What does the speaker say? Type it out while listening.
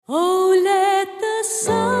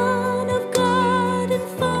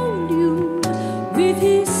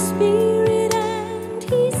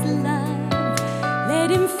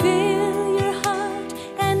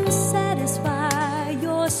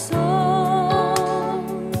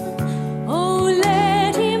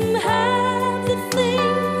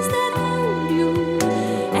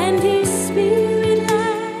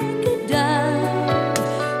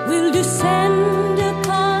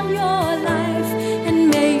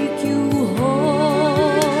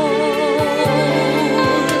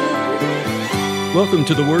Welcome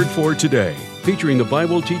to the Word for Today, featuring the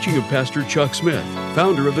Bible teaching of Pastor Chuck Smith,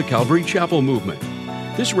 founder of the Calvary Chapel Movement.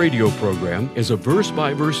 This radio program is a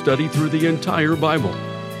verse-by-verse study through the entire Bible.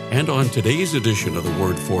 And on today's edition of the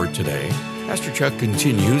Word for Today, Pastor Chuck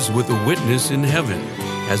continues with the witness in heaven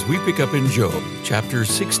as we pick up in Job, chapter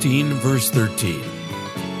 16, verse 13.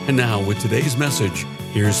 And now, with today's message,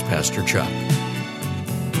 here's Pastor Chuck.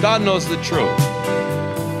 God knows the truth.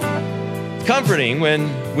 It's comforting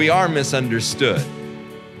when we are misunderstood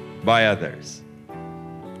by others.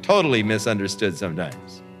 Totally misunderstood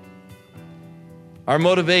sometimes. Our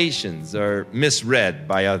motivations are misread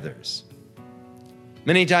by others.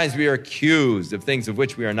 Many times we are accused of things of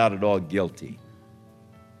which we are not at all guilty.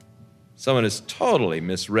 Someone has totally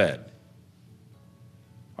misread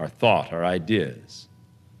our thought, our ideas,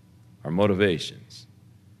 our motivations.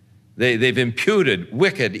 They've imputed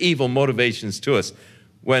wicked, evil motivations to us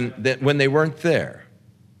when they weren't there.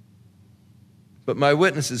 But my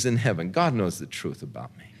witness is in heaven. God knows the truth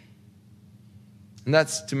about me. And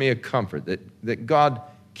that's, to me, a comfort that God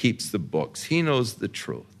keeps the books. He knows the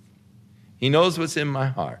truth. He knows what's in my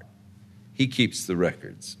heart. He keeps the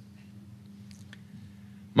records.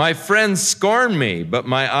 My friends scorn me, but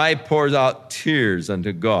my eye pours out tears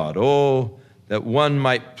unto God. Oh, that one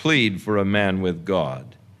might plead for a man with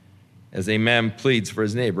God, as a man pleads for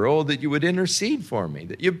his neighbor. Oh, that you would intercede for me,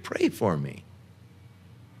 that you'd pray for me.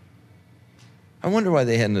 I wonder why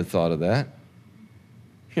they hadn't thought of that.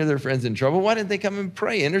 Hear their friends in trouble. Why didn't they come and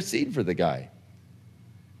pray, intercede for the guy?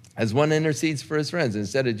 As one intercedes for his friends,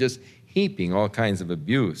 instead of just heaping all kinds of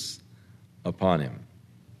abuse upon him.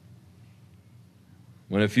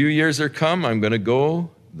 When a few years are come, I'm going to go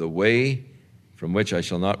the way from which I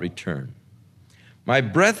shall not return. My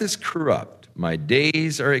breath is corrupt. My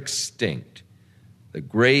days are extinct. The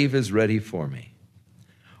grave is ready for me.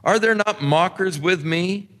 Are there not mockers with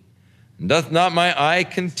me? Doth not my eye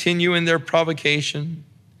continue in their provocation?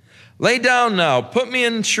 Lay down now, put me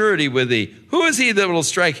in surety with thee. Who is he that will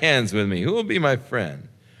strike hands with me? Who will be my friend?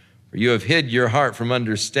 For you have hid your heart from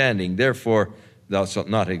understanding, therefore thou shalt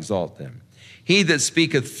not exalt them. He that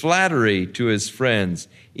speaketh flattery to his friends,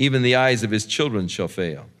 even the eyes of his children shall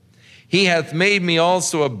fail. He hath made me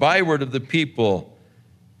also a byword of the people,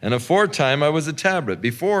 and aforetime I was a tabret.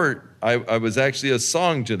 Before I was actually a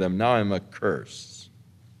song to them, now I'm a curse.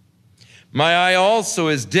 My eye also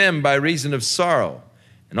is dim by reason of sorrow,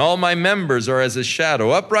 and all my members are as a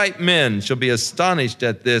shadow. Upright men shall be astonished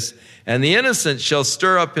at this, and the innocent shall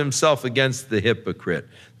stir up himself against the hypocrite.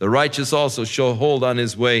 The righteous also shall hold on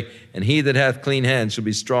his way, and he that hath clean hands shall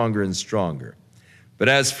be stronger and stronger. But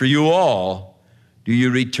as for you all, do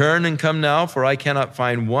you return and come now? For I cannot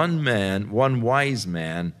find one wise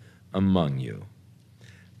man among you.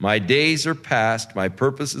 My days are past, my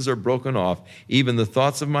purposes are broken off, even the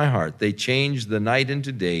thoughts of my heart. They change the night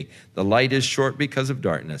into day. The light is short because of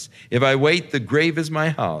darkness. If I wait, the grave is my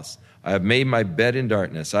house. I have made my bed in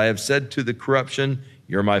darkness. I have said to the corruption,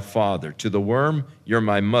 you're my father. To the worm, you're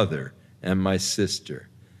my mother and my sister.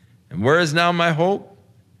 And where is now my hope?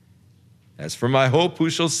 As for my hope, who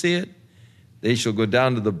shall see it? They shall go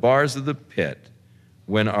down to the bars of the pit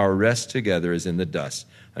when our rest together is in the dust.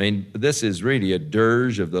 I mean, this is really a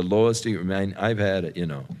dirge of the lowest. I mean, I've had it,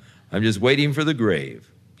 I'm just waiting for the grave.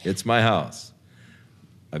 It's my house.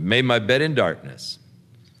 I've made my bed in darkness.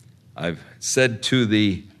 I've said to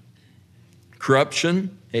the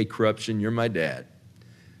corruption, hey, corruption, you're my dad.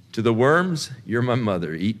 To the worms, you're my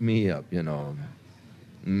mother. Eat me up,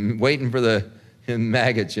 I'm waiting for the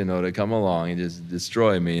maggots, to come along and just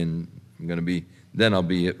destroy me, and then I'll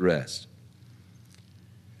be at rest.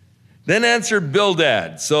 Then answered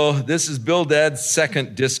Bildad. So this is Bildad's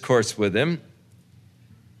second discourse with him.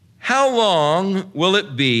 How long will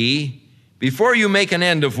it be before you make an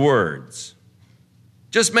end of words?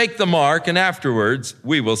 Just make the mark, and afterwards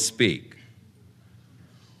we will speak.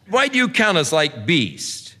 Why do you count us like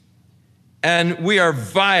beasts? And we are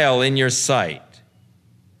vile in your sight.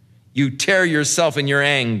 You tear yourself in your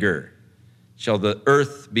anger. Shall the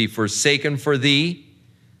earth be forsaken for thee?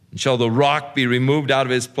 And shall the rock be removed out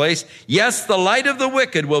of his place? Yes, the light of the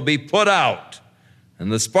wicked will be put out,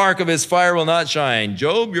 and the spark of his fire will not shine.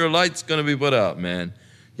 Job, your light's going to be put out, man.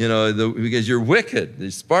 Because you're wicked.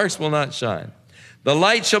 The sparks will not shine. The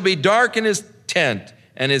light shall be dark in his tent,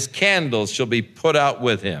 and his candles shall be put out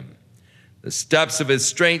with him. The steps of his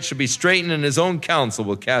strength shall be straightened, and his own counsel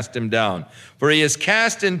will cast him down. For he is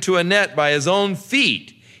cast into a net by his own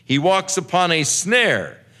feet. He walks upon a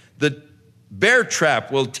snare. The bear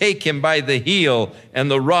trap will take him by the heel,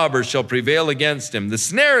 and the robber shall prevail against him. The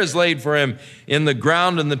snare is laid for him in the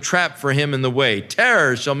ground, and the trap for him in the way.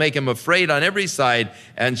 Terror shall make him afraid on every side,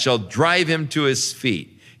 and shall drive him to his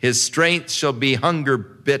feet. His strength shall be hunger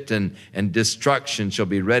bitten, and destruction shall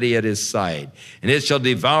be ready at his side. And it shall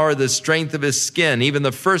devour the strength of his skin. Even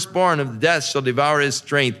the firstborn of death shall devour his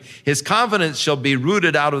strength. His confidence shall be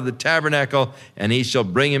rooted out of the tabernacle, and he shall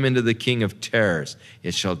bring him into the king of terrors.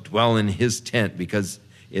 It shall dwell in his tent, because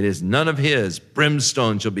it is none of his.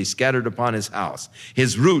 Brimstone shall be scattered upon his house.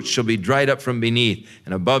 His roots shall be dried up from beneath,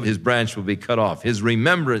 and above his branch will be cut off. His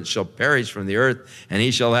remembrance shall perish from the earth, and he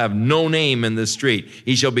shall have no name in the street.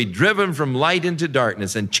 He shall be driven from light into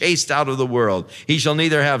darkness and chased out of the world. He shall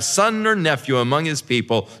neither have son nor nephew among his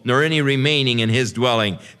people, nor any remaining in his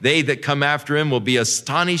dwelling. They that come after him will be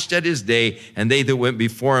astonished at his day, and they that went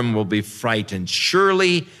before him will be frightened.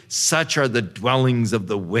 Surely such are the dwellings of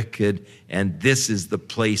the wicked, and this is the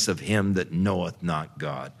place of him that knoweth not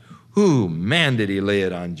God. Who, man, did he lay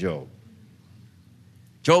it on Job?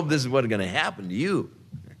 Job, this is what's going to happen to you.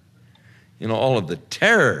 You know, all of the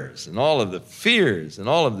terrors and all of the fears and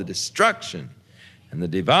all of the destruction and the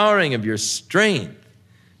devouring of your strength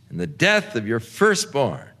and the death of your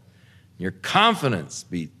firstborn, your confidence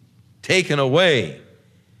be taken away,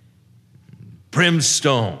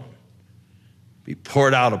 brimstone be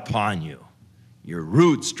poured out upon you, your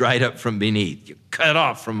roots dried up from beneath, you cut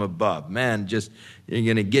off from above. Man, just, they're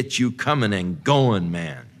going to get you coming and going,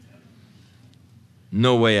 man.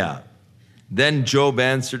 No way out. Then Job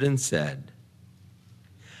answered and said,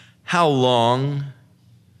 how long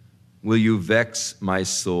will you vex my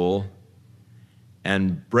soul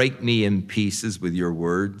and break me in pieces with your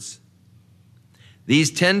words? These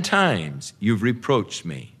 10 times you've reproached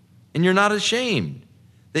me, and you're not ashamed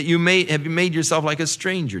that you have made yourself like a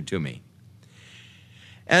stranger to me.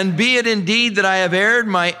 And be it indeed that I have erred,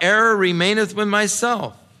 my error remaineth with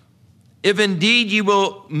myself. If indeed ye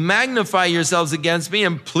will magnify yourselves against me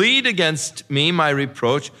and plead against me my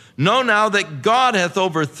reproach, know now that God hath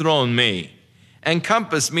overthrown me and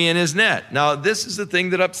compassed me in his net. Now, this is the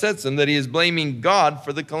thing that upsets him, that he is blaming God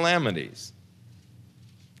for the calamities.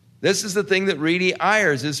 This is the thing that really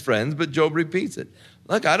ires his friends, but Job repeats it.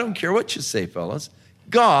 Look, I don't care what you say, fellas.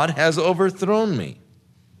 God has overthrown me.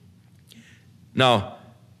 Now,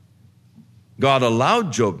 God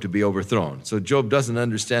allowed Job to be overthrown, so Job doesn't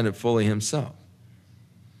understand it fully himself.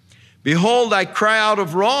 Behold, I cry out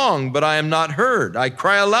of wrong, but I am not heard. I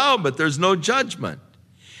cry aloud, but there's no judgment.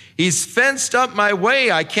 He's fenced up my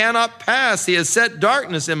way, I cannot pass. He has set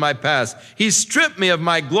darkness in my path. He's stripped me of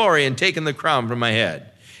my glory and taken the crown from my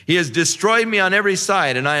head. He has destroyed me on every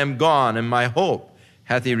side, and I am gone, and my hope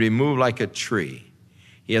hath he removed like a tree.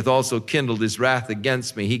 He hath also kindled his wrath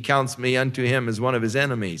against me. He counts me unto him as one of his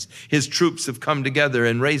enemies. His troops have come together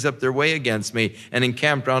and raised up their way against me and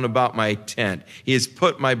encamped round about my tent. He has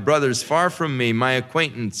put my brothers far from me. My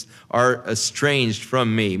acquaintance are estranged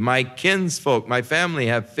from me. My kinsfolk, my family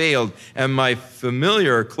have failed, and my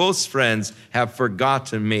familiar or close friends have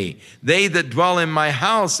forgotten me. They that dwell in my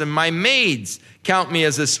house and my maids count me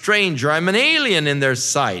as a stranger. I'm an alien in their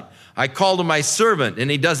sight. I call to my servant, and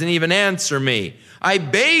he doesn't even answer me. I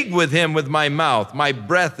beg with him with my mouth. My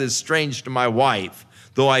breath is strange to my wife,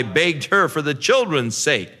 though I begged her for the children's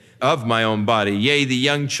sake of my own body. Yea, the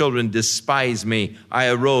young children despise me. I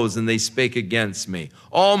arose, and they spake against me.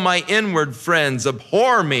 All my inward friends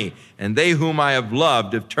abhor me, and they whom I have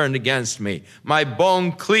loved have turned against me. My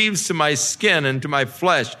bone cleaves to my skin and to my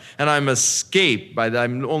flesh, and I'm escaped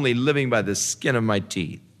I'm only living by the skin of my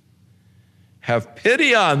teeth. Have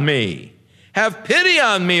pity on me. Have pity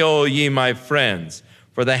on me, O ye my friends,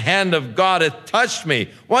 for the hand of God hath touched me.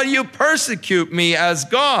 Why do you persecute me as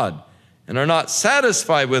God, and are not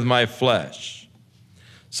satisfied with my flesh?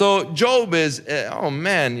 So Job is, oh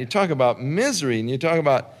man, you talk about misery, and you talk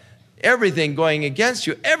about everything going against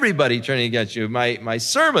you, everybody turning against you. My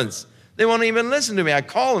servants, they won't even listen to me. I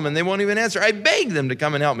call them, and they won't even answer. I beg them to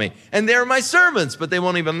come and help me, and they're my servants, but they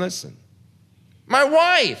won't even listen. My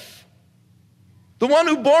wife, the one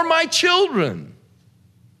who bore my children,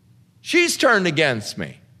 she's turned against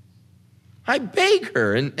me. I beg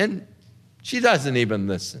her, and she doesn't even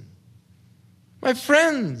listen. My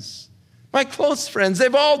friends, my close friends,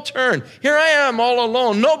 they've all turned. Here I am all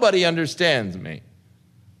alone. Nobody understands me.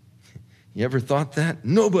 You ever thought that?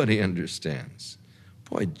 Nobody understands.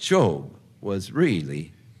 Boy, Job was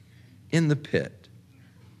really in the pit.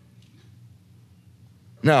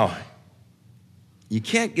 Now, you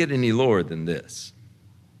can't get any lower than this.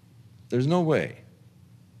 There's no way.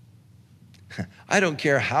 I don't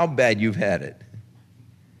care how bad you've had it.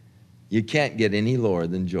 You can't get any lower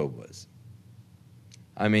than Job was.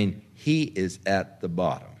 I mean, he is at the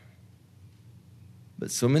bottom.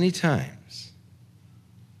 But so many times,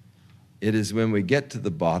 it is when we get to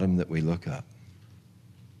the bottom that we look up.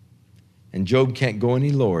 And Job can't go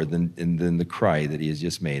any lower than the cry that he has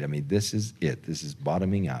just made. I mean, this is it. This is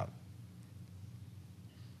bottoming out.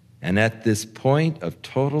 And at this point of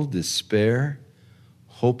total despair,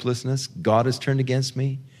 hopelessness, God has turned against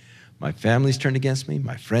me. My family's turned against me.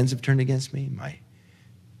 My friends have turned against me. My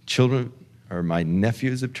children or my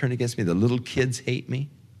nephews have turned against me. The little kids hate me.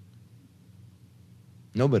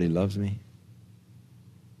 Nobody loves me.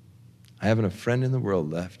 I haven't a friend in the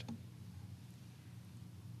world left.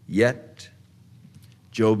 Yet,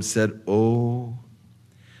 Job said, "Oh,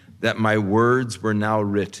 that my words were now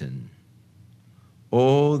written.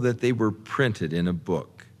 Oh, that they were printed in a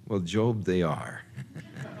book." Well, Job, they are.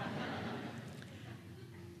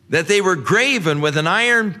 "That they were graven with an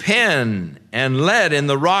iron pen and lead in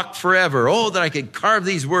the rock forever. Oh, that I could carve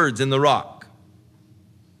these words in the rock."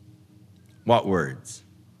 What words?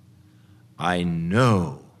 "I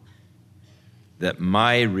know that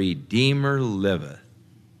my Redeemer liveth,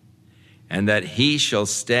 and that he shall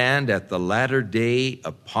stand at the latter day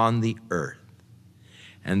upon the earth.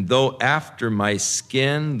 And though after my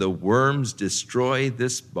skin the worms destroy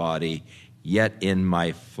this body, yet in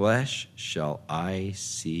my flesh shall I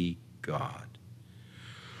see God,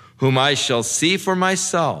 whom I shall see for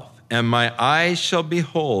myself, and my eyes shall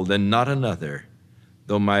behold, and not another,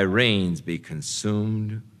 though my reins be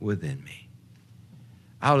consumed within me."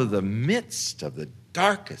 Out of the midst of the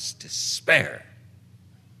darkest despair,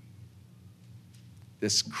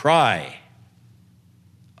 this cry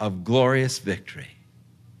of glorious victory.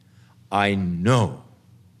 I know.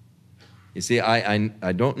 You see, I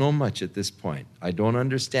don't know much at this point. I don't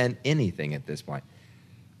understand anything at this point.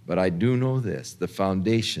 But I do know this, the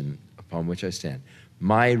foundation upon which I stand.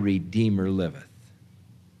 My Redeemer liveth.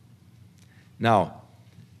 Now,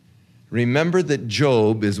 remember that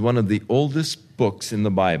Job is one of the oldest books in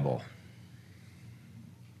the Bible.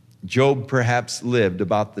 Job perhaps lived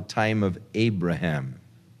about the time of Abraham.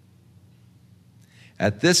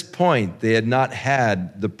 At this point, they had not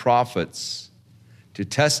had the prophets to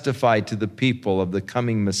testify to the people of the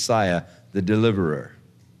coming Messiah, the deliverer.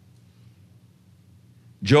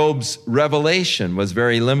 Job's revelation was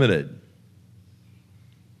very limited,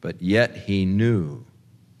 but yet he knew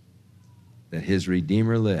that his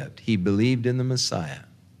Redeemer lived. He believed in the Messiah.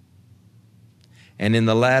 And in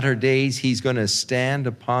the latter days, he's going to stand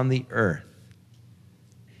upon the earth.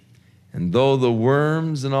 And though the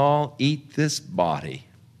worms and all eat this body,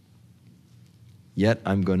 yet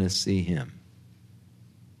I'm going to see him.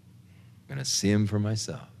 I'm going to see him for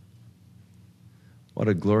myself. What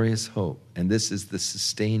a glorious hope. And this is the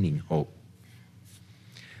sustaining hope.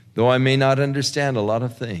 Though I may not understand a lot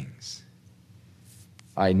of things,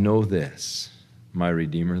 I know this, my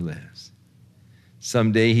Redeemer lives.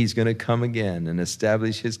 Someday he's going to come again and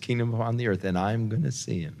establish his kingdom upon the earth, and I'm going to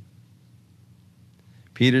see him.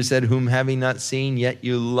 Peter said, "Whom having not seen, yet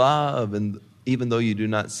you love, and even though you do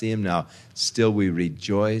not see him now, still we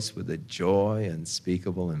rejoice with a joy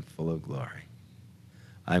unspeakable and full of glory."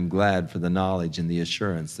 I'm glad for the knowledge and the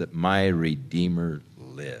assurance that my Redeemer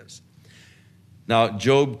lives. Now,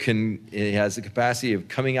 Job has the capacity of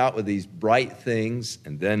coming out with these bright things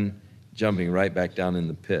and then jumping right back down in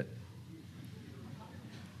the pit.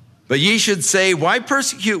 "But ye should say, why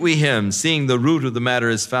persecute we him, seeing the root of the matter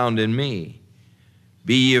is found in me?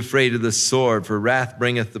 Be ye afraid of the sword, for wrath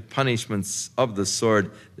bringeth the punishments of the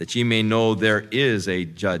sword, that ye may know there is a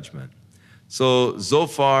judgment." So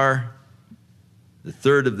Zophar, the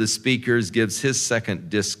third of the speakers, gives his second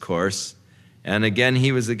discourse. And again,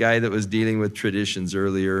 he was the guy that was dealing with traditions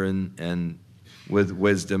earlier and with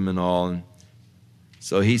wisdom and all. And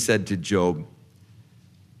so he said to Job,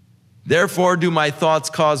 "Therefore do my thoughts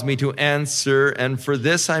cause me to answer, and for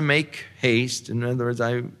this I make haste." In other words,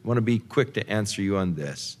 I want to be quick to answer you on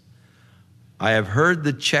this. "I have heard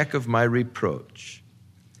the check of my reproach,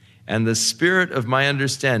 and the spirit of my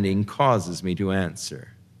understanding causes me to answer.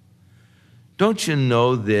 Don't you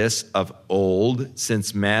know this of old,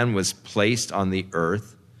 since man was placed on the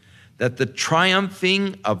earth, that the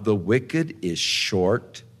triumphing of the wicked is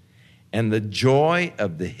short, and the joy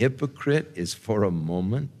of the hypocrite is for a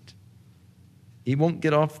moment?" He won't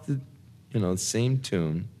get off the, same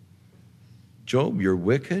tune. "Job, you're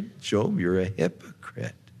wicked. Job, you're a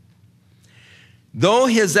hypocrite. Though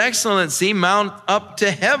his excellency mount up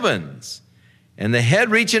to heavens, and the head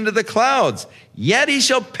reach into the clouds, yet he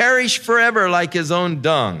shall perish forever like his own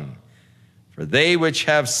dung. For they which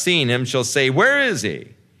have seen him shall say, Where is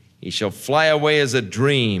he? He shall fly away as a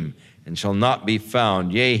dream, and and shall not be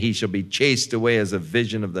found. Yea, he shall be chased away as a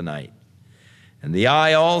vision of the night. And the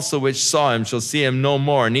eye also which saw him shall see him no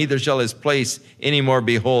more, neither shall his place any more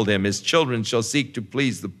behold him. His children shall seek to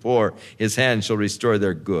please the poor. His hand shall restore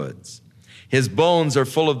their goods. His bones are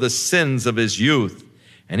full of the sins of his youth,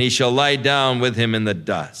 and he shall lie down with him in the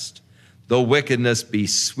dust. Though wickedness be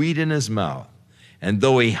sweet in his mouth, and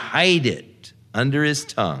though he hide it under his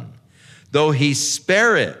tongue, though he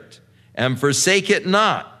spare it and forsake it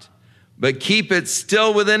not, but keep it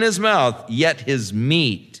still within his mouth, yet his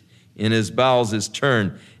meat in his bowels is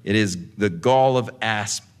turned. It is the gall of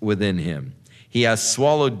asp within him. He has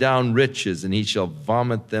swallowed down riches, and he shall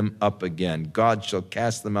vomit them up again. God shall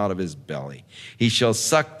cast them out of his belly. He shall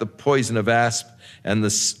suck the poison of asp, and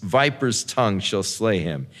the viper's tongue shall slay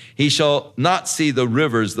him. He shall not see the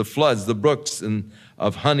rivers, the floods, the brooks and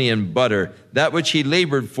of honey and butter. That which he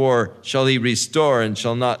labored for shall he restore, and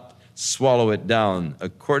shall not swallow it down.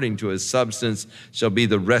 According to his substance shall be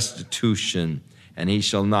the restitution, and he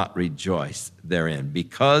shall not rejoice therein.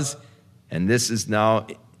 Because, and this is now,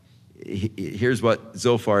 here's what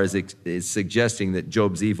Zophar is suggesting that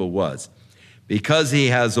Job's evil was. Because he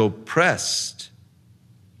has oppressed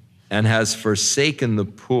and has forsaken the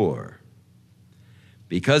poor,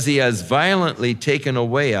 because he has violently taken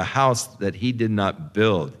away a house that he did not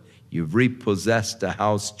build. You've repossessed a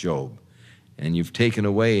house, Job, and you've taken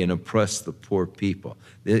away and oppressed the poor people.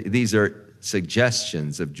 These are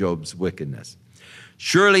suggestions of Job's wickedness.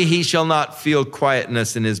 Surely he shall not feel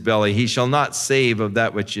quietness in his belly. He shall not save of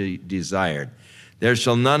that which he desired. There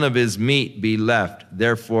shall none of his meat be left.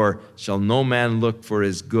 Therefore shall no man look for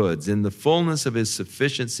his goods. In the fullness of his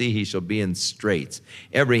sufficiency he shall be in straits.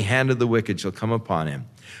 Every hand of the wicked shall come upon him.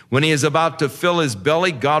 When he is about to fill his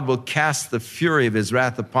belly, God will cast the fury of his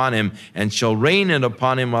wrath upon him, and shall rain it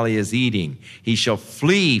upon him while he is eating. He shall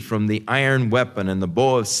flee from the iron weapon, and the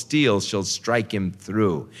bow of steel shall strike him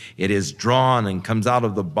through. It is drawn and comes out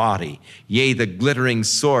of the body. Yea, the glittering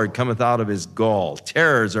sword cometh out of his gall.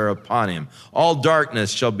 Terrors are upon him. All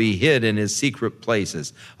darkness shall be hid in his secret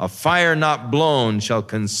places. A fire not blown shall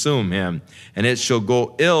consume him, and it shall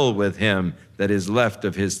go ill with him that is left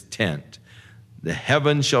of his tent. The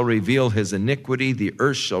heaven shall reveal his iniquity. The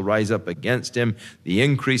earth shall rise up against him. The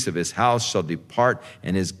increase of his house shall depart,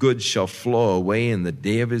 and his goods shall flow away in the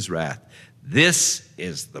day of his wrath. This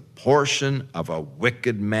is the portion of a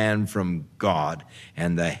wicked man from God,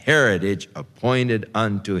 and the heritage appointed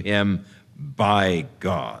unto him by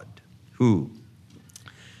God. Who?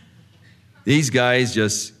 These guys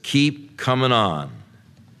just keep coming on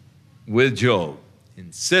with Job,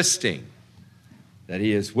 insisting that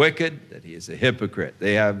he is wicked, that he is a hypocrite.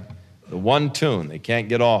 They have the one tune. They can't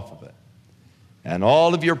get off of it. And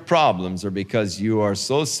all of your problems are because you are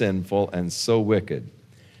so sinful and so wicked.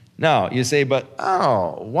 Now, you say, but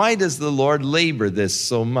why does the Lord labor this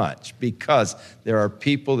so much? Because there are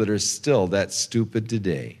people that are still that stupid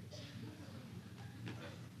today.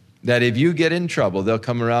 That if you get in trouble, they'll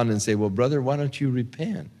come around and say, well, brother, why don't you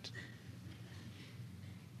repent?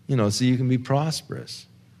 So you can be prosperous.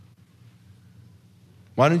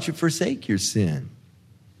 Why don't you forsake your sin?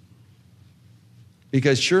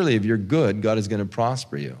 Because surely if you're good, God is going to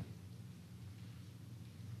prosper you.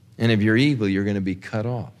 And if you're evil, you're going to be cut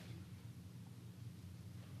off.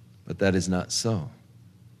 But that is not so.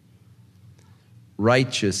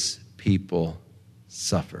 Righteous people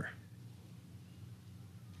suffer.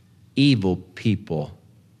 Evil people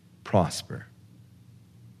prosper.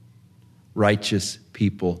 Righteous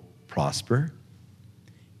people prosper.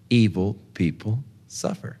 Evil people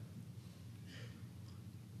suffer.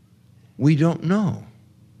 We don't know.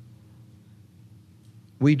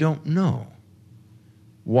 We don't know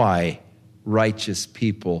why righteous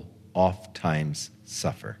people oftentimes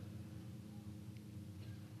suffer.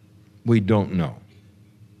 We don't know.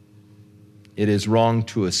 It is wrong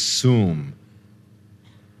to assume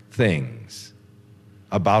things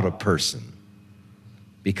about a person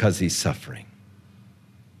because he's suffering.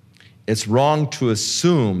 It's wrong to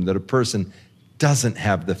assume that a person doesn't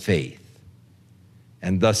have the faith,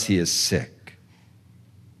 and thus he is sick.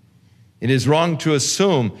 It is wrong to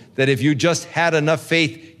assume that if you just had enough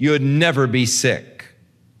faith, you would never be sick,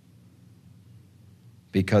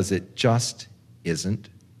 because it just isn't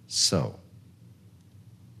so.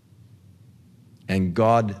 And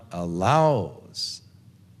God allows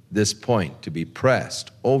this point to be pressed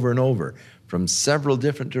over and over from several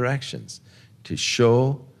different directions to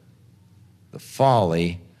show the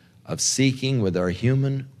folly of seeking with our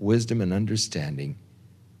human wisdom and understanding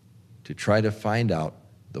to try to find out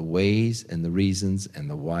the ways and the reasons and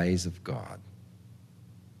the whys of God.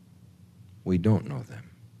 We don't know them.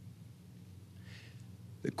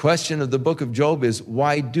 The question of the book of Job is,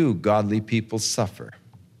 why do godly people suffer?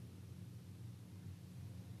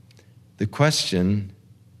 The question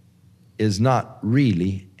is not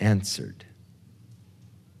really answered.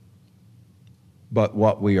 But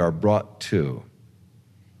what we are brought to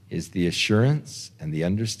is the assurance and the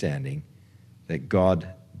understanding that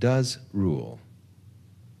God does rule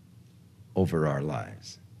over our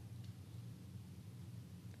lives.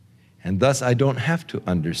 And thus I don't have to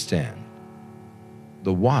understand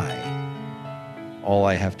the why. All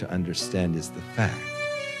I have to understand is the fact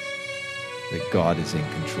that God is in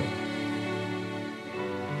control.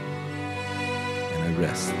 And I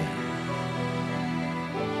rest there.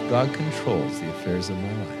 God controls the affairs of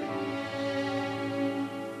my life.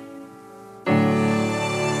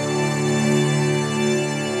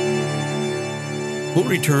 We'll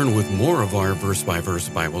return with more of our verse-by-verse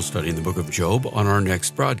Bible study in the book of Job on our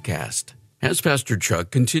next broadcast, as Pastor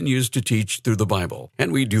Chuck continues to teach through the Bible,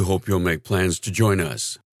 and we do hope you'll make plans to join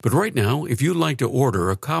us. But right now, if you'd like to order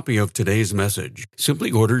a copy of today's message,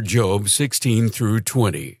 simply order Job 16 through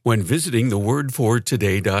 20 when visiting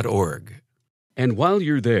thewordfortoday.org. And while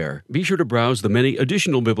you're there, be sure to browse the many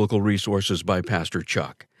additional biblical resources by Pastor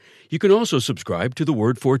Chuck. You can also subscribe to the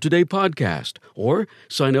Word for Today podcast or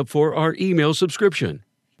sign up for our email subscription.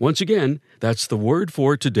 Once again, that's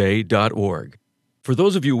thewordfortoday.org. For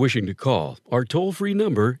those of you wishing to call, our toll-free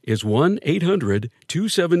number is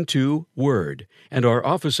 1-800-272-WORD, and our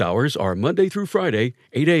office hours are Monday through Friday,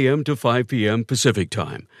 8 a.m. to 5 p.m. Pacific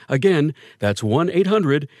Time. Again, that's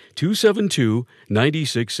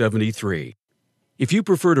 1-800-272-9673. If you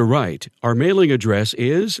prefer to write, our mailing address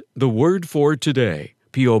is The Word for Today,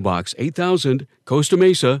 P.O. Box 8000, Costa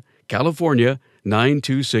Mesa, California,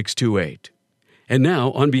 92628. And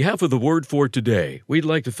now, on behalf of The Word for Today, we'd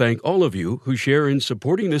like to thank all of you who share in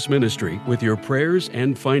supporting this ministry with your prayers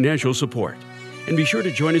and financial support. And be sure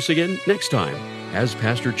to join us again next time as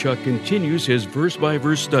Pastor Chuck continues his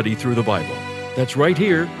verse-by-verse study through the Bible. That's right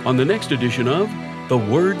here on the next edition of The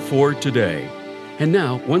Word for Today. And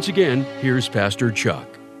now, once again, here's Pastor Chuck.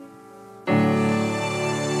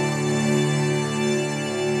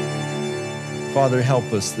 Father, help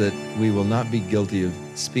us that we will not be guilty of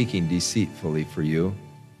speaking deceitfully for you,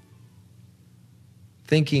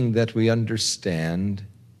 thinking that we understand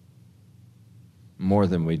more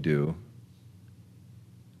than we do,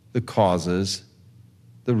 the causes,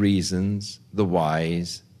 the reasons, the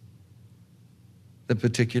whys, the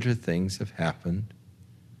particular things have happened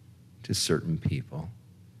to certain people.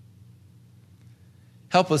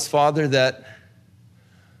 Help us, Father, that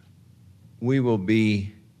we will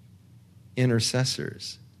be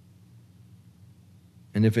intercessors.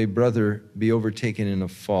 And if a brother be overtaken in a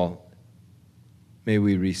fault, may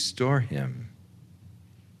we restore him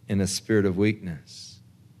in a spirit of weakness.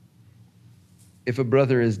 If a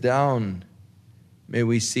brother is down, may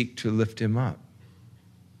we seek to lift him up.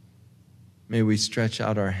 May we stretch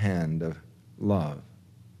out our hand of love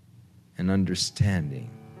and understanding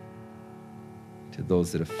to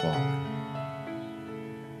those that have fallen.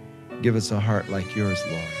 Give us a heart like yours,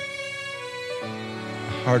 Lord.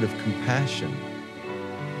 A heart of compassion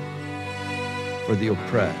for the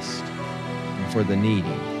oppressed and for the needy.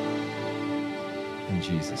 In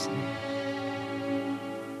Jesus' name.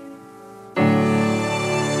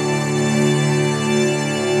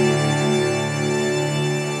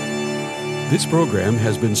 This program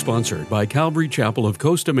has been sponsored by Calvary Chapel of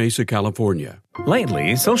Costa Mesa, California.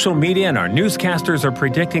 Lately, social media and our newscasters are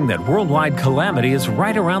predicting that worldwide calamity is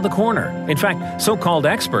right around the corner. In fact, so-called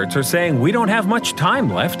experts are saying we don't have much time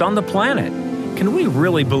left on the planet. Can we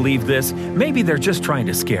really believe this? Maybe they're just trying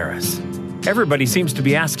to scare us. Everybody seems to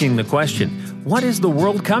be asking the question, what is the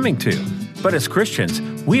world coming to? But as Christians,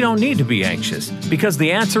 we don't need to be anxious because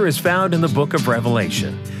the answer is found in the book of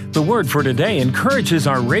Revelation. The Word for Today encourages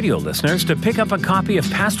our radio listeners to pick up a copy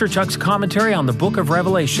of Pastor Chuck's commentary on the book of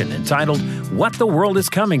Revelation entitled, What the World is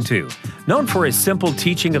Coming to. Known for his simple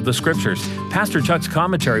teaching of the Scriptures, Pastor Chuck's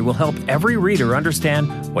commentary will help every reader understand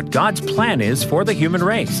what God's plan is for the human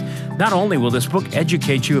race. Not only will this book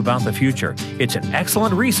educate you about the future, it's an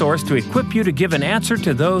excellent resource to equip you to give an answer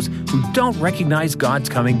to those who don't recognize God's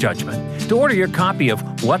coming judgment. To order your copy of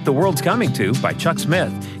What the World's Coming To by Chuck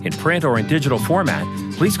Smith in print or in digital format,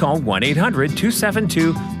 please call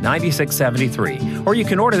 1-800-272-9673. Or you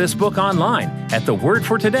can order this book online at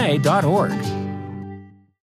thewordfortoday.org.